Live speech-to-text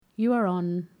You are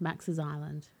on Max's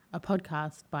Island, a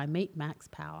podcast by Meet Max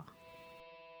Power.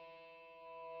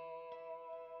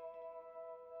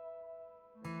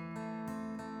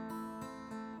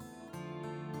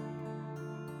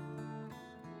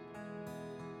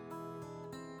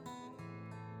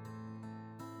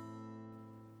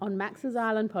 On Max's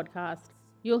Island podcast,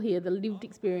 you'll hear the lived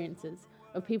experiences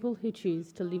of people who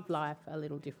choose to live life a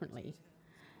little differently.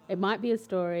 It might be a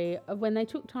story of when they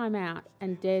took time out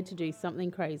and dared to do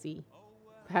something crazy.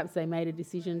 Perhaps they made a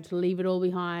decision to leave it all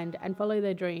behind and follow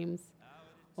their dreams.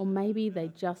 Or maybe they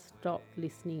just stopped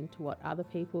listening to what other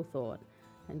people thought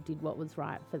and did what was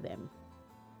right for them.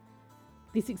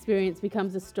 This experience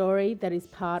becomes a story that is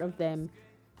part of them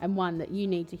and one that you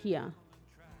need to hear.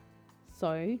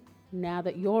 So, now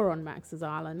that you're on Max's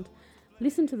Island,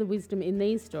 listen to the wisdom in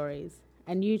these stories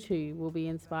and you too will be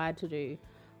inspired to do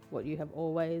what you have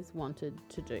always wanted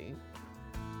to do.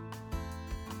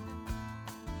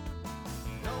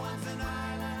 No one's an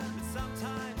island, but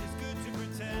sometimes it's good to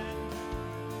pretend.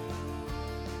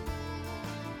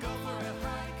 Go for a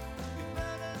hike, your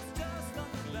burdens just on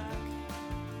the back.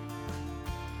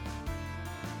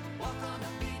 Walk on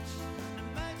the beach,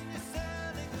 imagine you're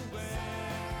sailing away.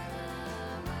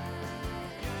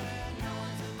 Yeah, no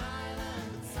one's an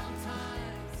island, but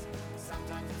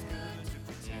sometimes it's good to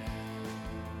pretend.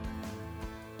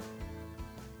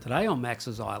 Today on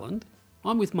Max's Island,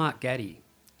 I'm with Mark Gaddy.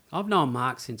 I've known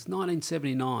Mark since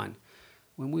 1979,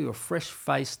 when we were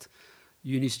fresh-faced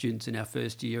uni students in our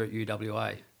first year at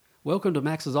UWA. Welcome to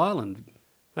Max's Island.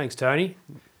 Thanks, Tony.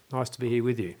 Nice to be here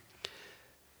with you.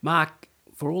 Mark,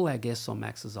 for all our guests on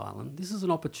Max's Island, this is an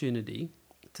opportunity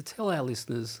to tell our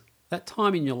listeners that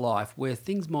time in your life where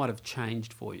things might have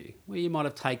changed for you, where you might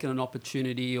have taken an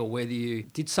opportunity or whether you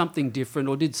did something different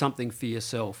or did something for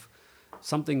yourself,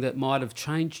 something that might have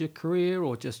changed your career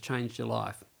or just changed your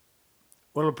life.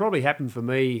 Well, it probably happened for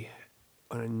me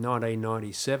in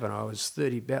 1997. I was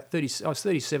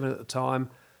 37 at the time.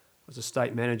 I was a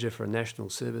state manager for a national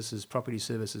services, property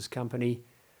services company.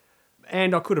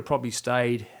 And I could have probably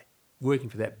stayed working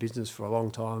for that business for a long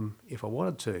time if I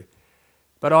wanted to.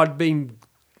 But I'd been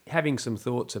having some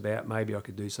thoughts about maybe I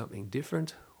could do something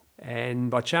different. And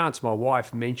by chance, my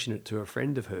wife mentioned it to a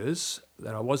friend of hers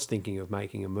that I was thinking of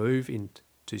making a move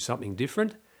into something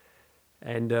different.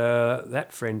 And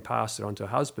that friend passed it on to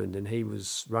her husband, and he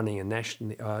was running a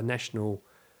national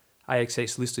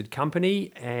ASX-listed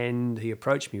company, and he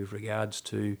approached me with regards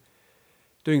to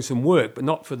doing some work, but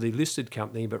not for the listed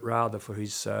company, but rather for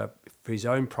his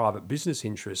own private business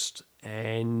interest.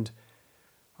 And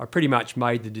I pretty much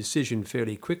made the decision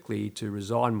fairly quickly to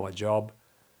resign my job,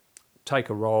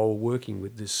 take a role working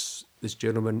with this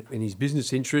gentleman in his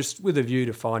business interest with a view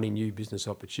to finding new business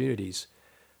opportunities.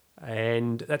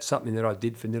 And that's something that I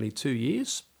did for nearly 2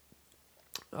 years.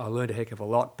 I learned a heck of a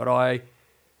lot, but I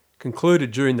concluded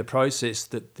during the process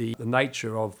that the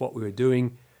nature of what we were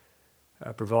doing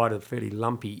provided a fairly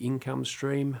lumpy income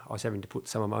stream. I was having to put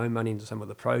some of my own money into some of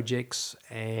the projects,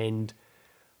 and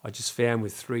I just found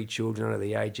with 3 children under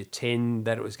the age of 10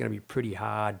 that it was going to be pretty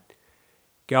hard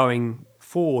going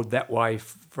forward that way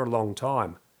for a long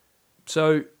time.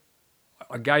 So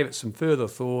I gave it some further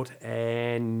thought,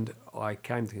 and I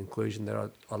came to the conclusion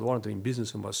that I wanted to be in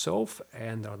business for myself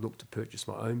and that I'd look to purchase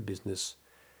my own business.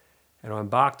 And I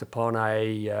embarked upon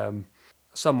a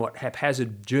somewhat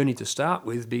haphazard journey to start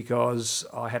with, because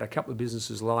I had a couple of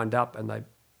businesses lined up and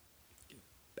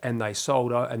they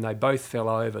sold, and they both fell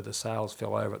over. The sales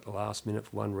fell over at the last minute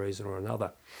for one reason or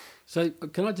another. So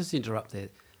can I just interrupt there?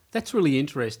 That's really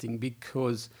interesting,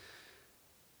 because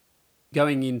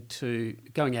going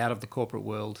out of the corporate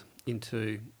world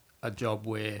into a job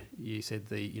where you said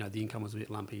the income was a bit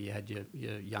lumpy, you had your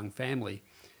young family,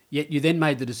 yet you then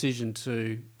made the decision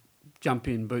to jump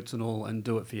in, boots and all, and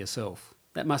do it for yourself.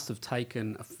 That must have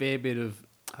taken a fair bit of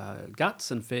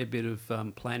guts and a fair bit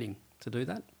of planning to do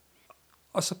that.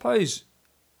 I suppose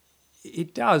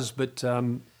it does, but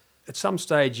at some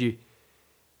stage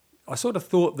I sort of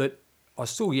thought that I was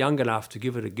still young enough to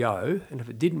give it a go, and if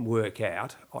it didn't work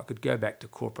out, I could go back to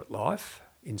corporate life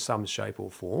in some shape or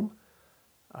form.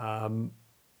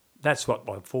 That's what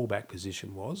my fallback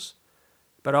position was.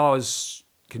 But I was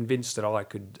convinced that I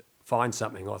could find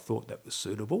something I thought that was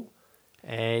suitable,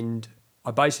 and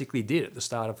I basically did. At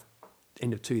the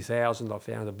end of 2000, I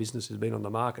found the business has been on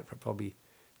the market for probably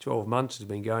 12 months, has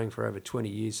been going for over 20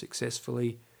 years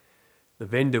successfully. The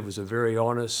vendor was a very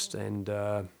honest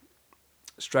and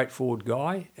straightforward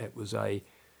guy. It was a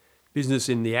business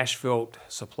in the asphalt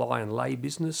supply and lay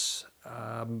business,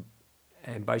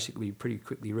 and basically pretty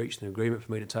quickly reached an agreement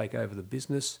for me to take over the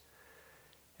business.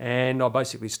 And I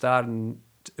basically started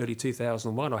early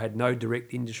 2001. I had no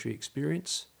direct industry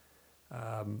experience.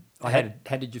 How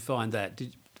did you find that?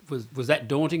 Was that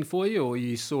daunting for you, or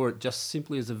you saw it just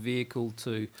simply as a vehicle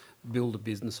to build a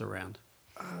business around?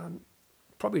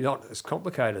 Probably not as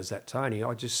complicated as that, Tony.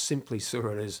 I just simply saw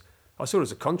it as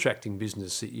a contracting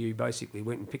business that you basically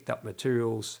went and picked up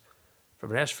materials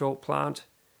from an asphalt plant.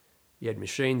 You had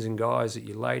machines and guys that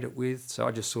you laid it with. So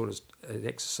I just saw it as an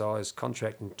exercise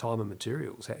contracting time and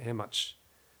materials. How much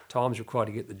time is required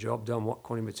to get the job done? What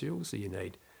quantity of materials do you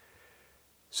need?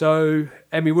 So,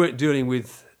 and we weren't dealing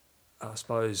with, I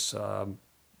suppose,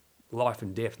 life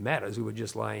and death matters. We were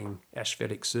just laying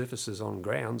asphaltic surfaces on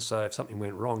ground. So if something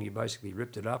went wrong, you basically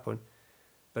ripped it up.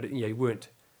 But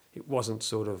it wasn't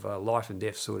sort of a life and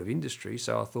death sort of industry.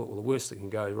 So I thought, well, the worst that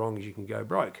can go wrong is you can go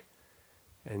broke.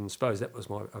 And I suppose that was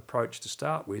my approach to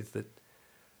start with. That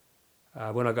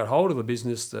when I got hold of the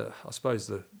business,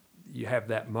 you have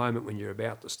that moment when you're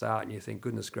about to start and you think,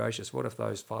 goodness gracious, what if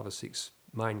those 5 or 6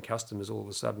 main customers all of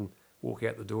a sudden walk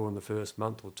out the door in the first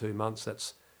month or 2 months?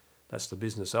 That's the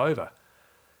business over.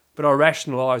 But I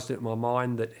rationalised it in my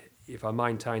mind that if I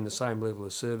maintain the same level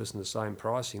of service and the same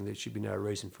pricing, there should be no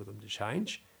reason for them to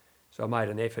change. So I made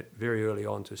an effort very early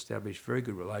on to establish very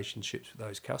good relationships with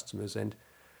those customers. And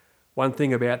one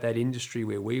thing about that industry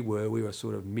where we were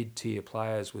sort of mid-tier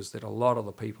players, was that a lot of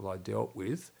the people I dealt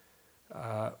with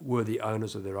were the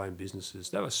owners of their own businesses.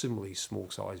 They were similarly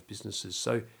small-sized businesses.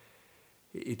 So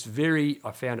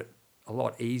I found it a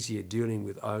lot easier dealing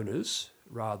with owners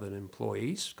rather than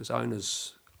employees, because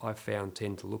owners, I found,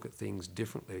 tend to look at things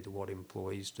differently to what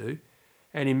employees do.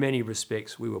 And in many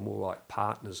respects, we were more like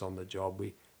partners on the job.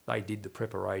 They did the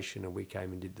preparation and we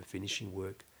came and did the finishing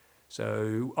work.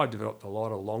 So I developed a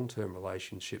lot of long-term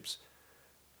relationships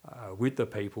with the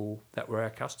people that were our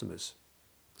customers.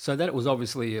 So that was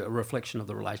obviously a reflection of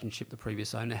the relationship the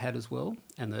previous owner had as well,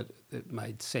 and that it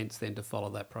made sense then to follow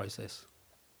that process.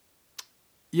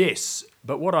 Yes,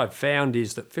 but what I've found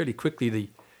is that fairly quickly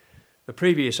the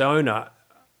previous owner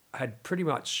had pretty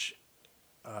much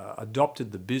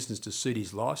adopted the business to suit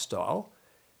his lifestyle,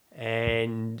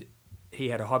 and he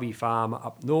had a hobby farm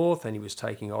up north, and he was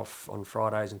taking off on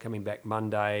Fridays and coming back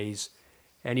Mondays,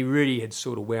 and he really had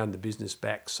sort of wound the business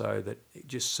back so that it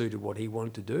just suited what he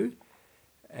wanted to do.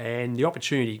 And the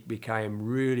opportunity became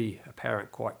really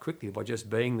apparent quite quickly by just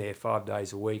being there 5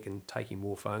 days a week and taking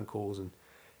more phone calls and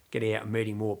getting out and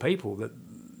meeting more people, that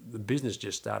the business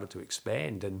just started to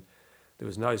expand, and there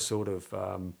was no sort of,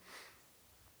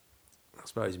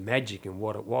 magic in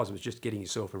what it was. It was just getting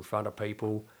yourself in front of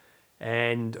people.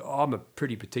 And I'm a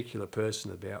pretty particular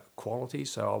person about quality,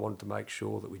 so I wanted to make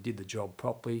sure that we did the job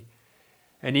properly.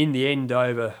 And in the end,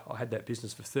 I had that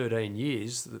business for 13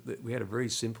 years, that we had a very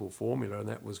simple formula, and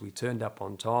that was we turned up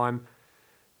on time,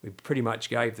 we pretty much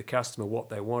gave the customer what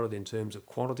they wanted in terms of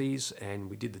quantities, and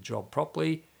we did the job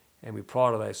properly, and we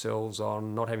prided ourselves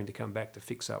on not having to come back to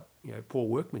fix up poor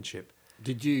workmanship.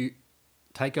 Did you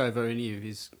take over any of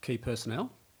his key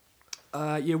personnel?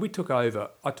 We took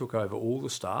over. I took over all the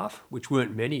staff, which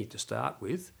weren't many to start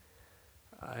with,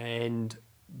 and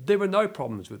there were no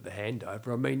problems with the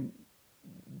handover. I mean,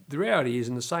 the reality is,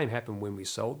 and the same happened when we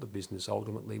sold the business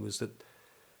ultimately, was that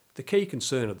the key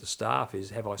concern of the staff is,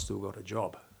 have I still got a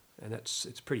job? And it's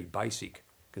pretty basic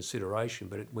consideration,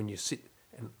 but when you sit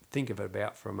and think of it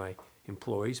about from a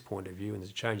employee's point of view and there's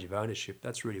a change of ownership,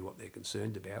 that's really what they're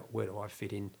concerned about. Where do I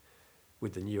fit in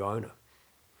with the new owner?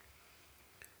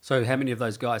 So how many of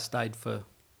those guys stayed for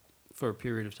a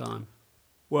period of time?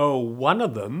 Well, one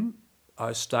of them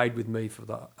stayed with me for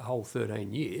the whole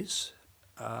 13 years.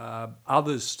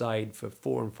 Others stayed for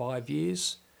 4 and 5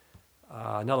 years.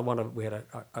 Another one, we had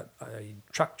a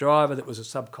truck driver that was a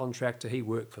subcontractor. He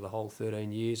worked for the whole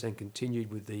 13 years and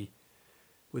continued with the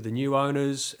new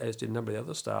owners, as did a number of the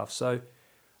other staff. So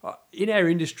in our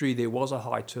industry, there was a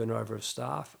high turnover of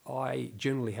staff. I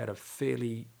generally had a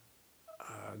fairly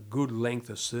good length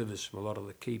of service from a lot of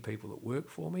the key people that work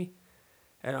for me.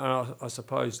 And I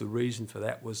suppose the reason for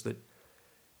that was that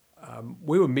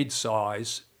we were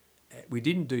mid-size. We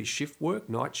didn't do shift work,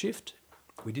 night shift.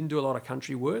 We didn't do a lot of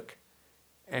country work,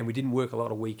 and we didn't work a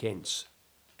lot of weekends.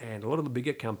 And a lot of the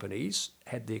bigger companies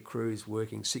had their crews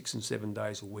working 6 and 7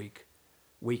 days a week,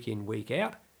 week in, week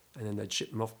out, and then they'd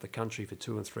ship them off the country for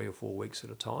 2 and 3 or 4 weeks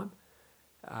at a time.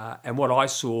 And what I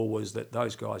saw was that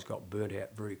those guys got burnt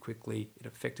out very quickly. It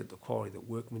affected the quality of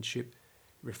the workmanship.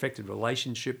 It affected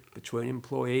relationship between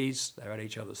employees. They were at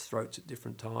each other's throats at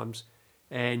different times.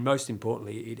 And most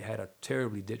importantly, it had a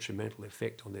terribly detrimental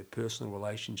effect on their personal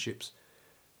relationships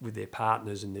with their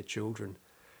partners and their children.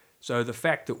 So the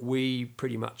fact that we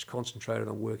pretty much concentrated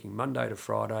on working Monday to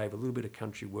Friday with a little bit of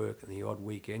country work and the odd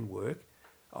weekend work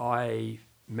I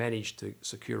managed to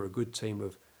secure a good team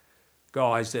of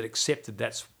guys that accepted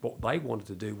that's what they wanted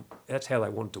to do. That's how they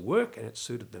wanted to work, and it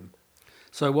suited them.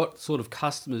 So what sort of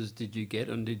customers did you get,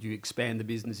 and did you expand the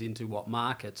business into what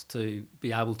markets to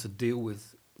be able to deal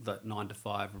with that 9 to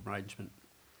 5 arrangement?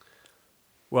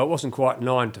 Well, it wasn't quite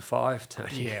 9 to 5,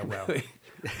 Tony. Yeah, well,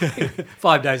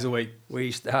 5 days a week. We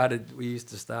used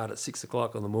to start at 6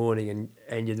 o'clock in the morning,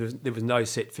 and there was no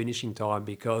set finishing time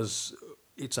because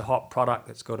it's a hot product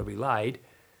that's got to be laid.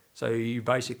 So you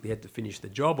basically had to finish the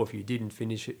job, or if you didn't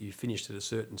finish it, you finished at a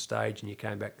certain stage and you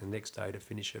came back the next day to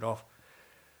finish it off.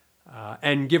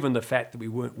 And given the fact that we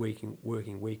weren't working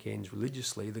weekends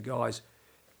religiously, the guys,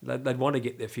 they'd want to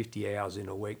get their 50 hours in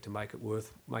a week to make it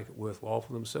worthwhile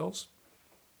for themselves.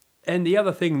 And the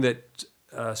other thing that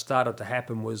started to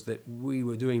happen was that we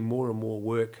were doing more and more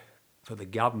work for the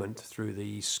government through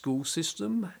the school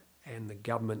system and the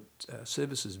government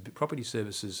services, property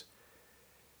services.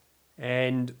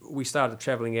 And we started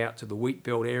travelling out to the wheat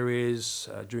belt areas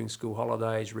during school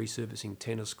holidays, resurfacing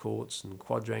tennis courts and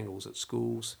quadrangles at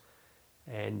schools.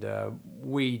 And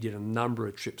we did a number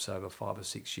of trips over 5 or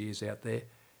 6 years out there,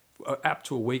 up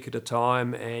to a week at a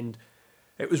time. And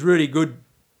it was really good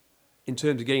in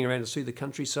terms of getting around to see the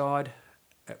countryside.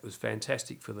 It was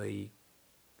fantastic for the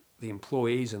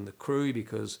employees and the crew,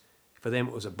 because for them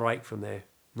it was a break from their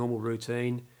normal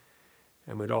routine.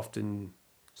 And we'd often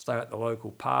stay at the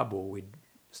local pub, or we'd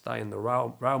stay in the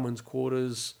railman's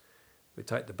quarters. We'd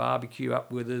take the barbecue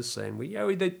up with us, and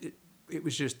it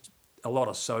was just a lot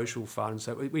of social fun.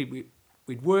 So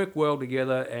we'd work well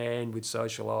together, and we'd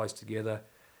socialise together,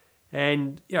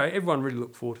 and everyone really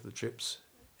looked forward to the trips,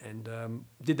 and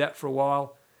did that for a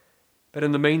while. But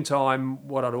in the meantime,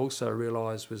 what I'd also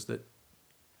realised was that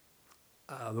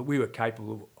we were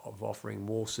capable of offering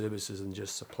more services than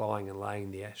just supplying and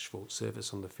laying the asphalt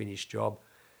surface on the finished job.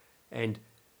 And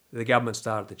the government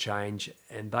started to change,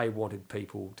 and they wanted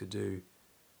people to do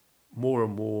more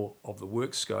and more of the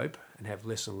work scope and have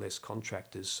less and less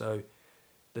contractors. So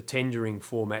the tendering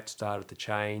format started to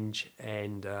change,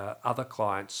 and other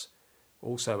clients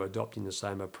also adopting the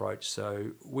same approach.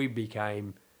 So we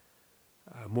became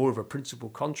more of a principal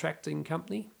contracting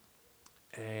company.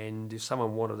 And if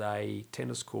someone wanted a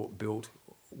tennis court built,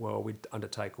 well, we'd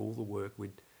undertake all the work.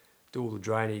 We'd do all the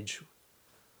drainage,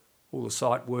 all the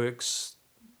site works,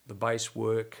 the base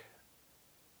work.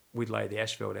 We'd lay the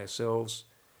asphalt ourselves.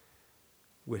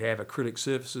 We'd have acrylic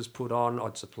surfaces put on.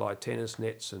 I'd supply tennis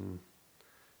nets and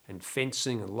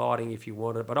fencing and lighting if you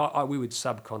wanted. But we would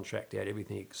subcontract out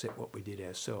everything except what we did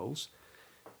ourselves.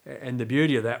 And the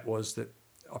beauty of that was that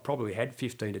I probably had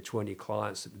 15 to 20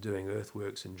 clients that were doing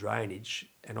earthworks and drainage.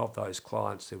 And of those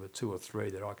clients, there were 2 or 3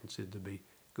 that I considered to be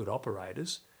good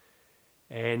operators.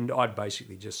 And I'd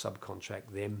basically just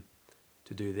subcontract them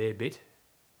to do their bit,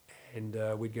 and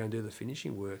we'd go and do the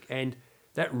finishing work. And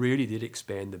that really did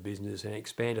expand the business and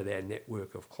expanded our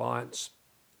network of clients.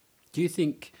 Do you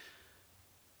think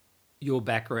your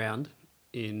background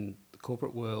in the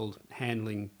corporate world,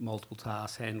 handling multiple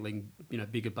tasks, handling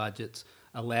bigger budgets,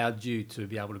 allowed you to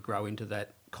be able to grow into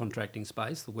that contracting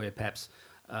space, where perhaps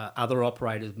other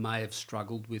operators may have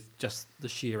struggled with just the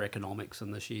sheer economics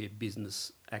and the sheer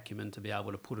business acumen to be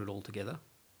able to put it all together?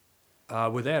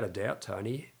 Without a doubt,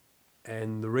 Tony.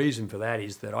 And the reason for that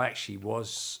is that I actually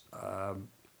was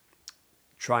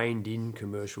trained in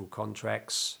commercial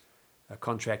contracts,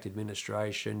 contract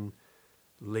administration,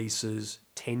 leases,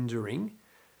 tendering.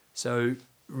 So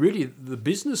really the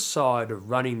business side of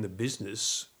running the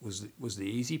business was the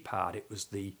easy part. It was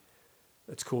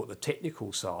let's call it the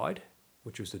technical side,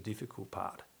 which was the difficult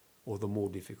part, or the more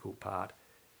difficult part.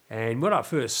 And when I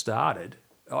first started,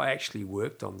 I actually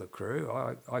worked on the crew.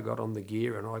 I got on the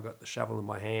gear and I got the shovel in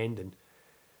my hand, and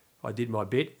I did my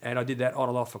bit, and I did that on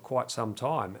and off for quite some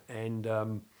time.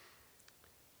 And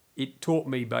it taught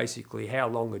me basically how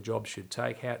long a job should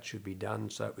take, how it should be done.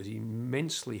 So it was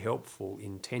immensely helpful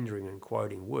in tendering and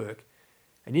quoting work.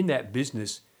 And in that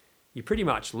business, you pretty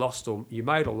much you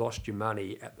made or lost your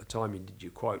money at the time you did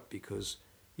your quote, because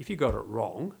if you got it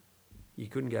wrong, you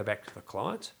couldn't go back to the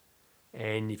client.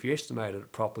 And if you estimated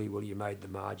it properly, well, you made the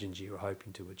margins you were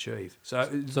hoping to achieve. So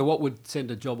what would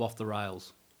send a job off the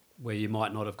rails where you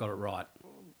might not have got it right?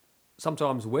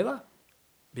 Sometimes weather,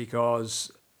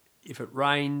 because if it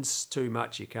rains too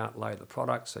much, you can't lay the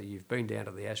product. So you've been down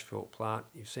to the asphalt plant,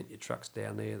 you've sent your trucks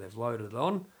down there, they've loaded it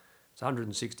on. It's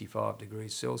 165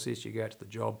 degrees Celsius. You go to the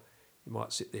job, you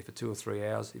might sit there for 2 or 3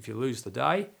 hours. If you lose the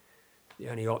day, the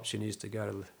only option is to go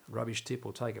to the rubbish tip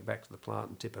or take it back to the plant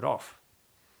and tip it off.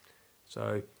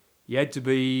 So you had to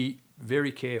be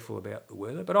very careful about the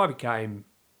weather, but I became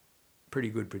a pretty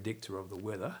good predictor of the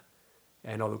weather.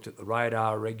 and I looked at the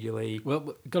radar regularly.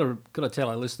 Well, got to tell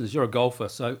our listeners you're a golfer,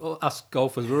 so us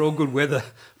golfers we're all good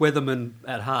weathermen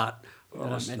at heart.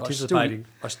 Anticipating.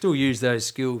 I still use those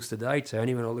skills today,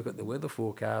 Tony, when I look at the weather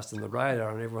forecast and the radar,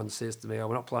 and everyone says to me, "Oh,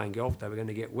 we're not playing golf today, we're going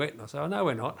to get wet." And I say, "Oh, no,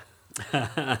 we're not.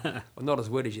 We're not as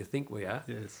wet as you think we are."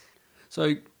 Yes.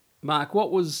 So, Mark,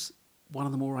 what was one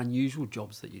of the more unusual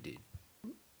jobs that you did?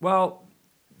 Well,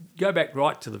 go back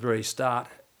right to the very start.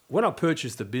 When I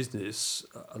purchased the business,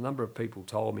 a number of people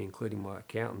told me, including my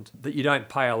accountant, that you don't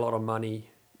pay a lot of money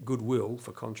goodwill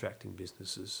for contracting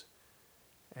businesses.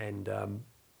 And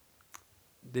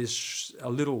there's a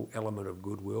little element of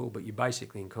goodwill, but you're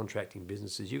basically in contracting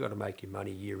businesses, you've got to make your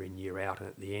money year in, year out. And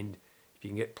at the end, if you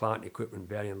can get plant and equipment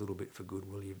value and a little bit for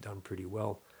goodwill, you've done pretty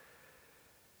well.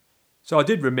 So I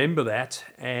did remember that,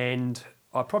 and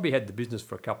I probably had the business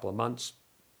for a couple of months.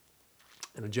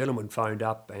 And a gentleman phoned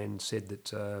up and said that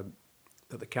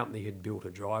the company had built a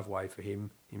driveway for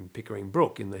him in Pickering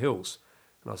Brook in the hills.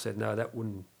 And I said, "No,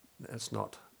 that's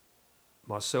not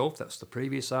myself, that's the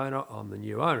previous owner, I'm the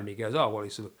new owner." And he goes, "Oh, well," he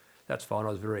said, "look, that's fine, I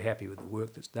was very happy with the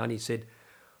work that's done." He said,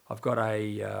 "I've got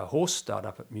a horse stud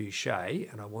up at Mewshay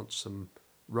and I want some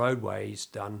roadways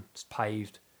done, it's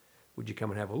paved, would you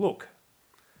come and have a look?"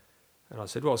 And I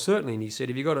said, "Well, certainly." And he said,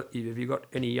 have you got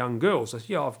any young girls?" I said,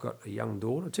 "Yeah, I've got a young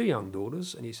daughter, 2 young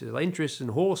daughters." And he said, "Are they interested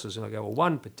in horses?" And I go, "Well,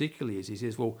 one particularly is." He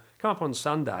says, "Well, come up on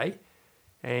Sunday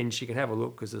and she can have a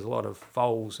look because there's a lot of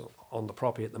foals on the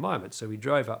property at the moment." So we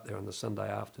drove up there on the Sunday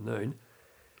afternoon.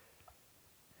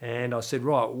 And I said,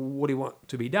 "Right, what do you want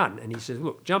to be done?" And he says,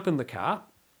 "Look, jump in the car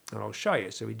and I'll show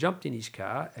you." So he jumped in his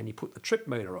car and he put the trip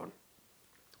meter on.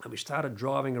 And we started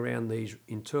driving around these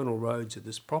internal roads of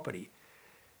this property.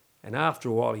 And after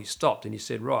a while he stopped and he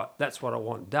said, "Right, that's what I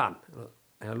want done."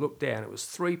 And I looked down, it was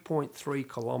 3.3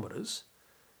 kilometres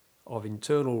of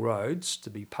internal roads to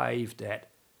be paved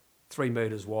at 3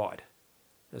 metres wide.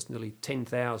 That's nearly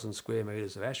 10,000 square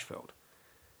metres of asphalt.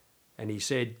 And he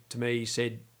said to me,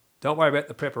 "Don't worry about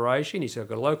the preparation." He said, "I've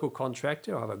got a local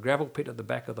contractor, I have a gravel pit at the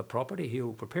back of the property,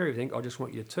 he'll prepare everything, I just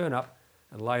want you to turn up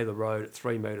and lay the road at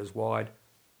 3 metres wide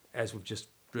as we've just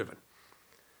driven."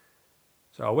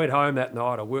 So I went home that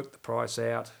night, I worked the price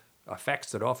out, I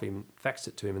faxed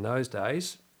it to him in those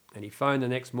days, and he phoned the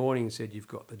next morning and said, "You've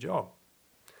got the job."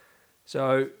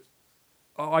 So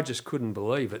I just couldn't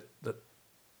believe it, that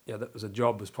that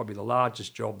was probably the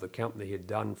largest job the company had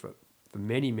done for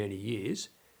many, many years.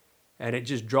 And it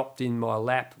just dropped in my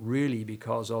lap really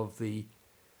because of the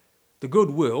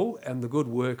goodwill and the good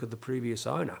work of the previous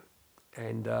owner.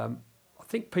 And I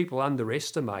think people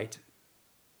underestimate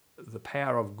the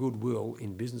power of goodwill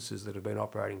in businesses that have been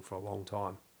operating for a long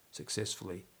time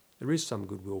successfully. There is some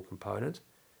goodwill component.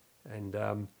 And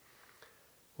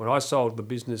when I sold the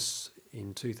business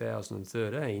in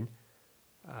 2013,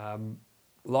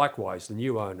 likewise, the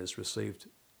new owners received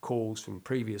calls from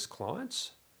previous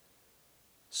clients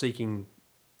seeking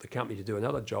the company to do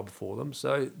another job for them.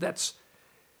 So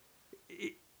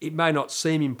it may not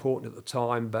seem important at the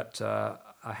time, but a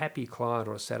happy client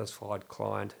or a satisfied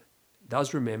client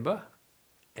does remember,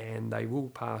 and they will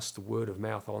pass the word of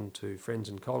mouth on to friends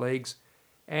and colleagues,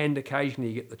 and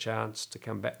occasionally you get the chance to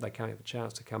come back. They can have a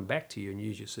chance to come back to you and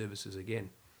use your services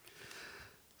again.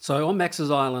 So on Max's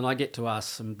Island, I get to ask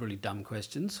some really dumb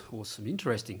questions or some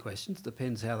interesting questions,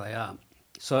 depends how they are.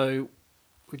 So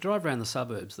we drive around the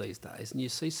suburbs these days and you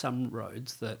see some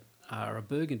roads that are a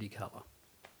burgundy colour,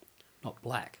 not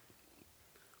black.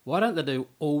 Why don't they do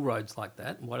all roads like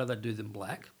that? Why do they do them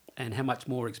black? And how much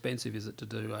more expensive is it to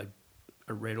do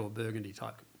a red or burgundy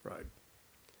type road?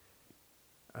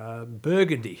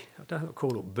 Burgundy. I don't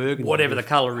call it burgundy. Whatever the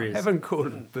colour is. I haven't called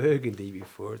it burgundy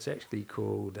before. It's actually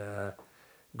called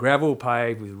gravel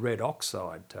paved with red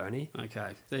oxide, Tony.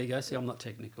 Okay, there you go. See, I'm not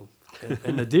technical.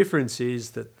 And the difference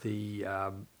is that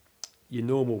your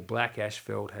normal black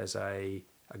asphalt has a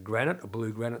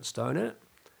blue granite stone in it,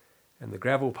 and the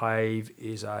gravel pave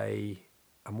is a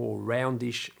more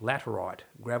roundish laterite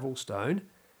gravel stone.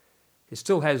 It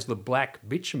still has the black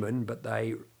bitumen, but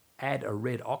they add a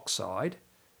red oxide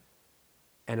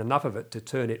and enough of it to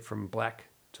turn it from black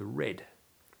to red.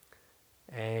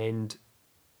 And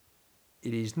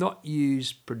it is not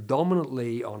used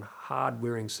predominantly on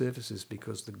hard-wearing surfaces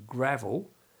because the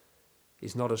gravel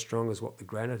is not as strong as what the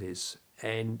granite is.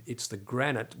 And it's the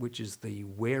granite which is the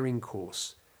wearing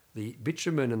course. The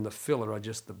bitumen and the filler are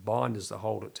just the binders that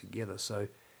hold it together. So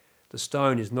the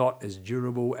stone is not as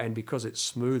durable, and because it's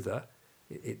smoother,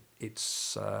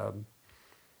 it's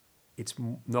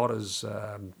not as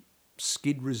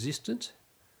skid resistant.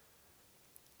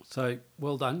 So,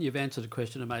 well done. You've answered a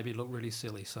question and made me look really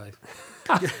silly. So,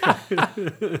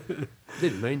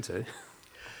 Didn't mean to.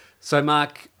 So,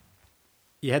 Mark,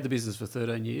 you had the business for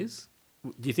 13 years.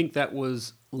 Do you think that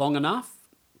was long enough?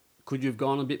 Could you have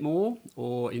gone a bit more?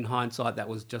 Or in hindsight, that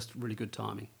was just really good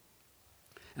timing?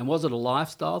 And was it a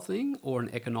lifestyle thing or an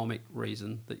economic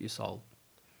reason that you sold?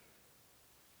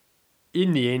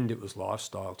 In the end, it was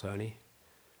lifestyle, Tony.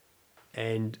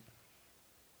 And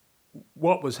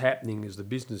what was happening as the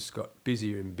business got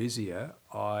busier and busier,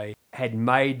 I had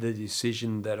made the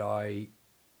decision that I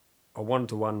wanted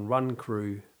to run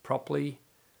crew properly.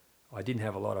 I didn't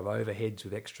have a lot of overheads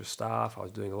with extra staff. I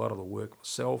was doing a lot of the work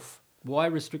myself. Why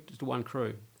restricted to one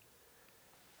crew?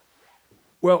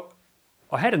 Well,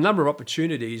 I had a number of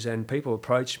opportunities and people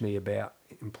approached me about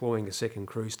employing a second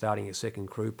crew, starting a second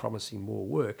crew, promising more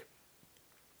work.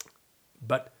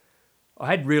 But I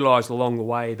had realised along the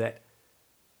way that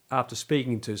after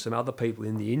speaking to some other people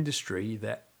in the industry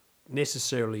that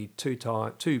necessarily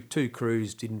two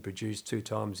crews didn't produce 2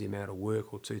 times the amount of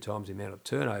work or 2 times the amount of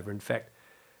turnover. In fact,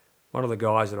 one of the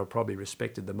guys that I probably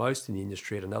respected the most in the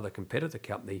industry at another competitor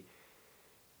company,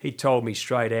 he told me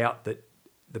straight out that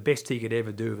the best he could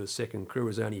ever do with a second crew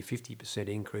was only a 50%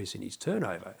 increase in his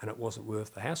turnover, and it wasn't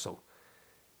worth the hassle.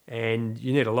 And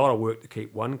you need a lot of work to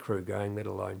keep one crew going, let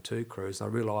alone 2 crews. And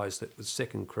I realised that the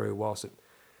second crew, whilst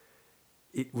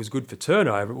it was good for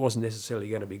turnover, it wasn't necessarily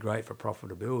going to be great for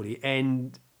profitability.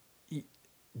 And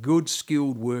good,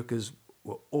 skilled workers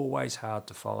were always hard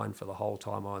to find for the whole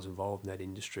time I was involved in that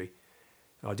industry.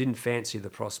 And I didn't fancy the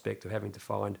prospect of having to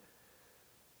find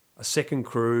a second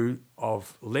crew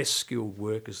of less skilled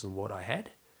workers than what I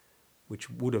had, which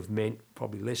would have meant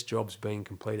probably less jobs being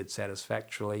completed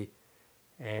satisfactorily.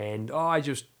 And I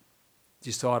just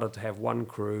decided to have one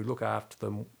crew, look after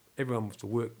them, everyone was to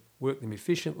work them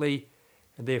efficiently,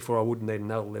 and therefore I wouldn't need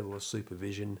another level of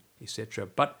supervision, etc.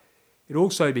 But it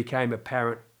also became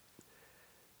apparent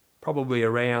probably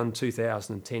around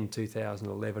 2010,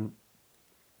 2011,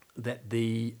 that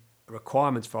the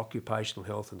requirements for occupational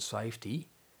health and safety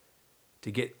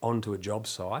to get onto a job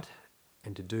site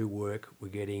and to do work were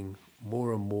getting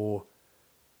more and more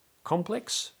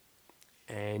complex.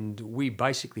 And we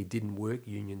basically didn't work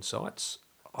union sites.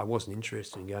 I wasn't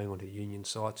interested in going onto union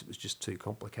sites. It was just too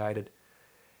complicated.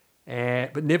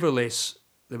 But nevertheless,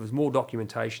 there was more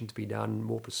documentation to be done,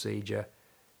 more procedure,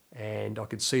 and I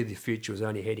could see the future was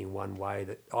only heading one way,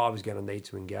 that I was going to need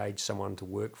to engage someone to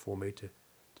work for me to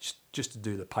just to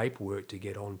do the paperwork to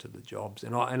get onto the jobs.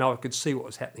 And I could see what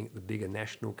was happening at the bigger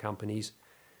national companies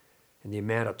and the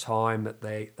amount of time that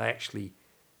they actually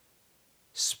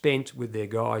spent with their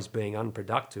guys being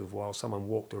unproductive while someone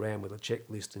walked around with a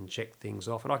checklist and checked things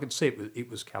off. And I could see it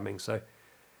was coming. So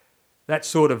that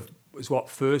sort of was what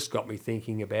first got me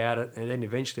thinking about it. And then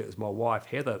eventually it was my wife,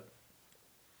 Heather,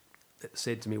 that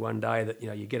said to me one day that,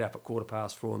 you get up at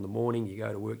 4:15 in the morning, you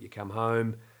go to work, you come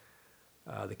home,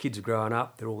 the kids are growing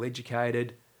up, they're all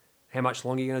educated. How much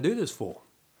longer are you going to do this for?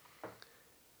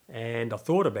 And I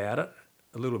thought about it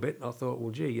a little bit, and I thought,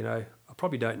 well, gee, I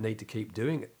probably don't need to keep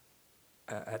doing it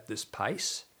at this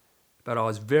pace. But I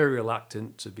was very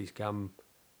reluctant to become,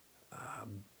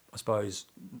 I suppose,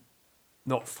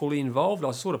 not fully involved. I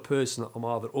was the sort of person that I'm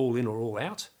either all in or all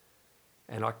out,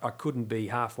 and I couldn't be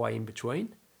halfway in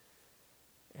between.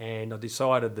 And I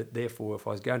decided that, therefore, if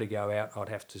I was going to go out, I'd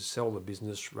have to sell the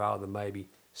business rather than maybe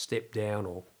step down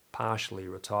or partially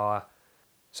retire.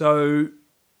 So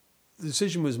the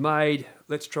decision was made,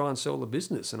 let's try and sell the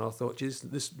business. And I thought, geez,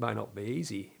 this may not be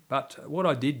easy. But what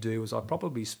I did do was I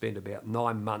probably spent about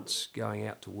 9 months going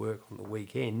out to work on the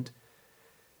weekend,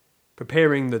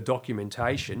 preparing the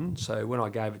documentation. So when I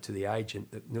gave it to the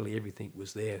agent, that nearly everything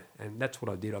was there. And that's what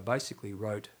I did. I basically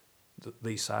wrote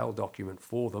the sale document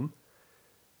for them,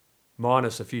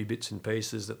 minus a few bits and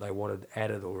pieces that they wanted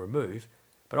added or removed.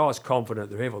 But I was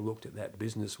confident that whoever looked at that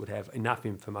business would have enough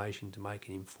information to make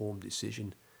an informed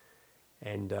decision.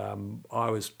 And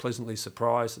I was pleasantly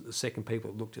surprised that the second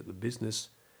people that looked at the business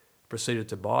proceeded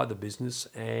to buy the business,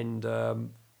 and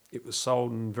it was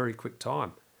sold in very quick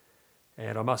time.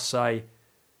 And I must say,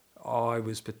 I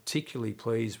was particularly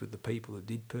pleased with the people that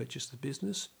did purchase the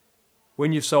business.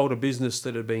 When you've sold a business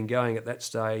that had been going at that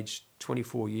stage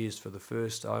 24 years for the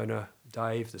first owner,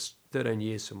 Dave, 13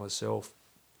 years for myself,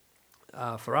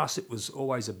 for us it was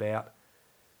always about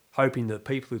hoping that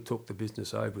people who took the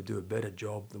business over would do a better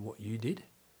job than what you did.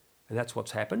 And that's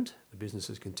what's happened. The business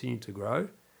has continued to grow.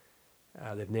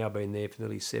 They've now been there for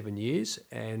nearly 7 years,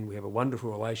 and we have a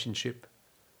wonderful relationship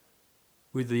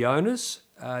with the owners,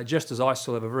 just as I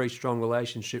still have a very strong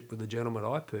relationship with the gentleman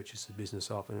I purchased the business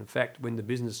off. And in fact, when the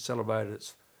business celebrated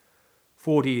its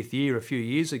 40th year a few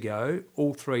years ago,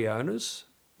 all 3 owners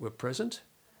were present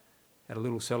at a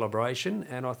little celebration,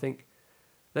 and I think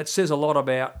that says a lot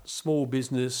about small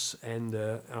business, and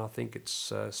I think it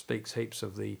speaks heaps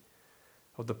of the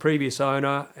previous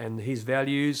owner and his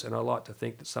values. And I like to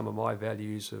think that some of my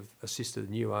values have assisted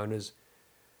new owners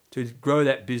to grow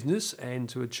that business and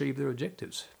to achieve their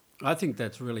objectives. I think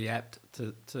that's really apt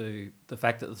to the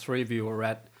fact that the three of you were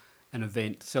at an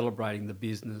event celebrating the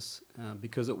business,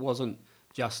 because it wasn't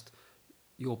just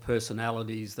your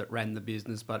personalities that ran the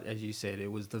business, but as you said,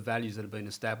 it was the values that had been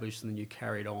established, and then you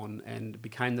carried on and it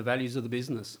became the values of the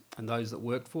business. And those that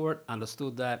worked for it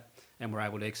understood that and were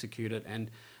able to execute it, and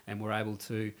were able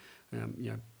to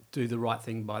do the right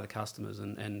thing by the customers.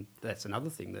 And that's another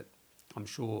thing that I'm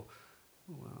sure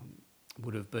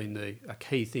would have been a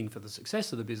key thing for the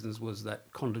success of the business, was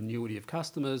that continuity of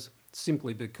customers,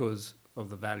 simply because of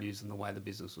the values and the way the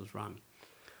business was run.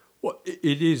 Well,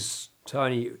 it is,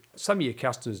 Tony. Some of your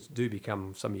customers do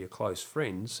become some of your close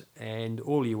friends, and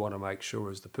all you want to make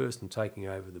sure is the person taking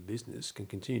over the business can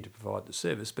continue to provide the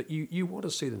service, but you want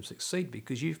to see them succeed,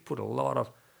 because you've put a lot of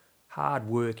hard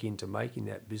work into making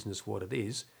that business what it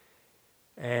is,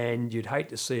 and you'd hate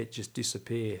to see it just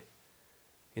disappear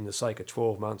in the sake of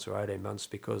 12 months or 18 months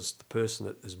because the person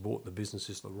that has bought the business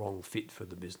is the wrong fit for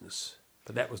the business.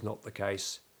 But that was not the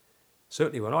case.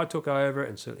 Certainly when I took over,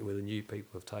 and certainly when the new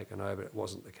people have taken over, it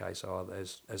wasn't the case either,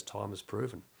 as time has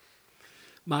proven.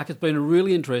 Mark, it's been a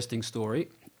really interesting story.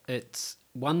 It's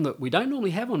one that we don't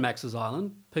normally have on Max's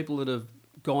Island. People that have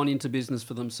gone into business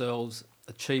for themselves,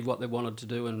 achieved what they wanted to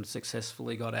do, and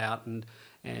successfully got out and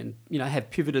have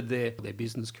pivoted their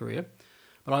business career.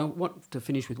 But I want to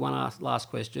finish with one last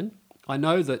question. I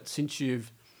know that since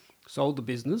you've sold the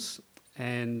business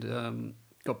and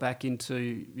got back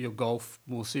into your golf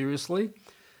more seriously,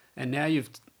 and now you've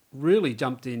really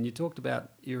jumped in. You talked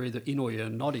about you're either in or you're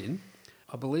not in.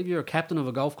 I believe you're a captain of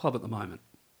a golf club at the moment.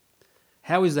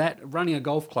 How is that, running a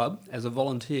golf club as a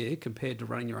volunteer, compared to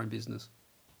running your own business?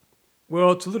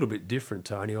 Well, it's a little bit different,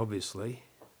 Tony, obviously.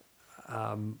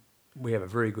 We have a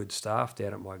very good staff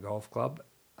down at my golf club.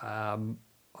 I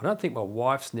don't think my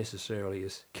wife's necessarily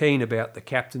as keen about the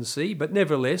captaincy, but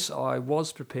nevertheless, I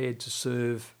was prepared to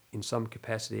serve in some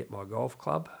capacity at my golf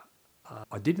club.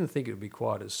 I didn't think it would be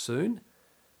quite as soon,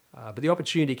 but the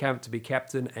opportunity came to be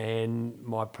captain, and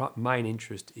my main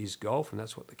interest is golf, and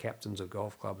that's what the captains of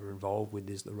golf club are involved with,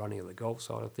 is the running of the golf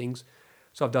side of things.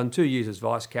 So I've done 2 years as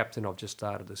vice captain. I've just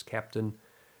started as captain,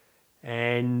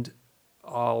 and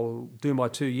I'll do my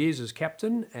 2 years as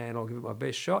captain, and I'll give it my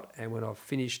best shot. And when I've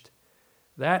finished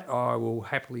that, I will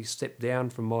happily step down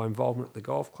from my involvement at the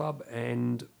golf club,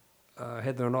 and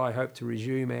Heather and I hope to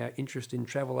resume our interest in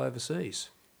travel overseas.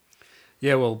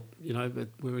 Yeah, well,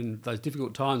 we're in those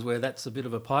difficult times where that's a bit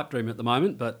of a pipe dream at the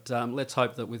moment, but let's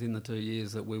hope that within the 2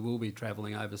 years that we will be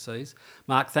travelling overseas.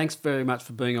 Mark, thanks very much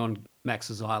for being on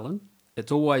Max's Island.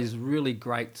 It's always really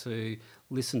great to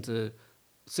listen to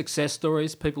success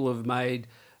stories. People have made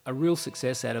a real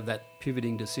success out of that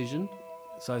pivoting decision.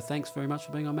 So thanks very much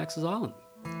for being on Max's Island.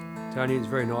 Tony, it's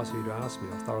very nice of you to ask me.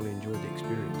 I've thoroughly enjoyed the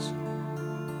experience.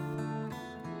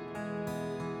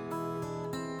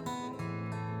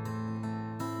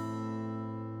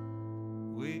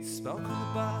 We spoke on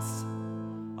the bus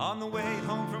on the way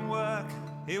home from work.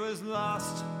 He was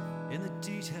lost in the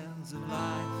details of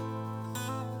life.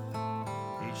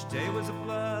 Each day was a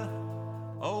blur,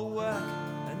 oh work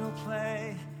and no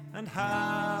play, and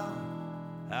how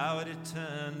had it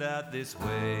turned out this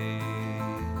way?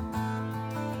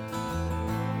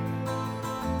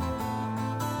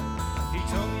 He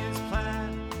told me his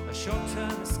plan, a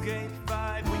short-term escape,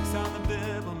 5 weeks on the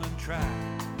Bibbulmun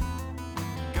track.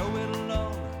 Go it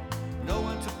alone, no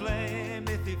one to blame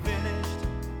if he finished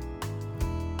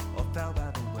or fell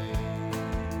by the way.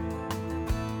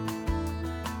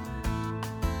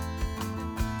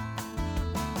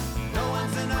 No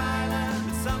one's an island,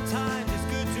 but sometimes it's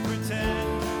good to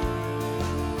pretend.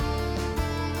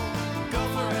 Go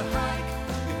for a hike,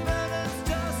 your burden's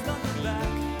just on the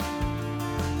back.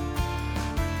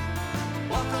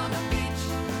 Walk on the beach,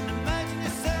 imagine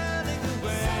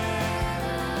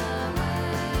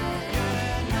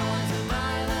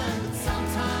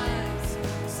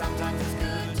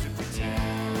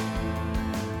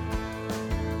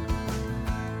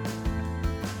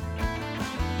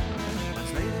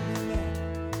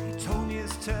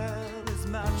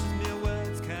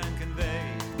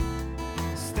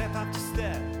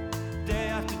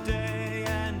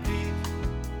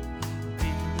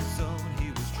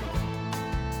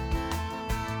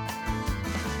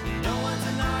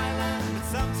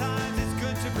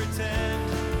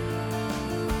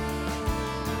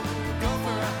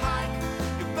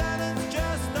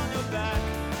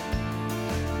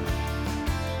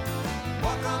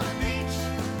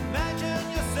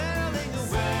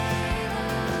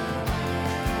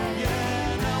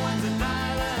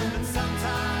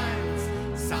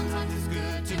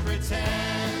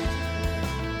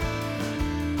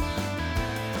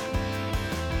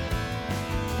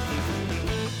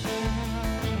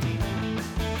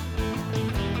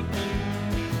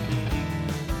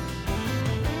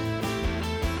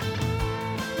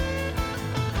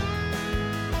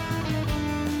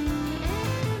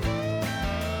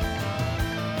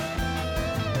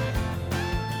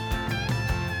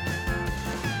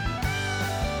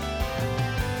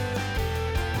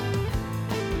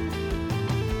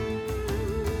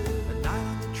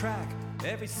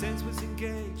Every sense was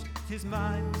engaged, his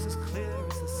mind was as clear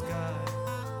as the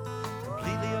sky.